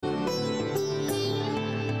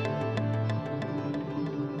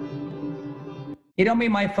Hiromi,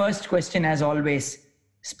 my first question, as always,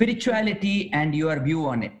 spirituality and your view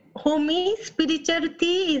on it. For me,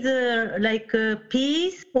 spirituality is like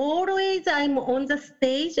peace. Always I'm on the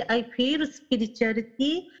stage, I feel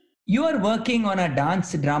spirituality. You are working on a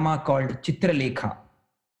dance drama called Chitralekha.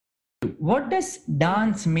 What does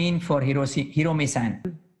dance mean for Hiromi-san?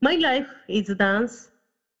 My life is dance.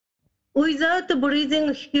 Without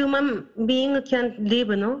breathing, human being can't live,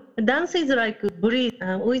 no? Dance is like breathe.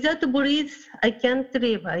 Without breathe, I can't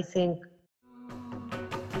live, I think.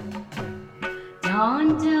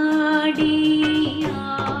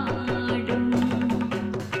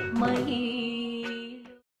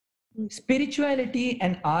 Spirituality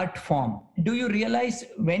and art form. Do you realize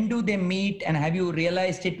when do they meet, and have you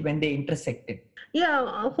realized it when they intersected?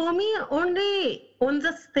 Yeah, for me, only on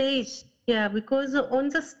the stage. Yeah, because on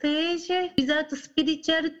the stage, without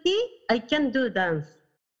spirituality, I can do dance.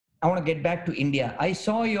 I want to get back to India. I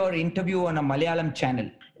saw your interview on a Malayalam channel.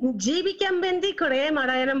 ജീവിക്കാൻ വേണ്ടി കുറെ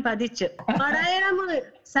മലയാളം പഠിച്ചു. മലയാളം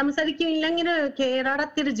സംസാരിക്കില്ലെങ്കിൽ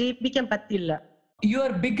കേരളത്തിൽ ജീവിക്കാൻ പറ്റില്ല. Your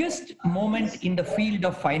biggest moment in the field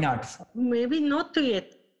of fine arts? Maybe not yet.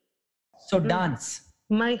 So dance.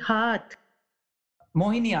 My heart.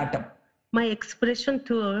 Mohiniyattam. My expression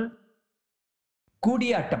tool.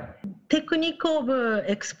 Kudiyattam. Technique of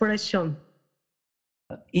expression.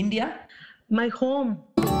 India? My home.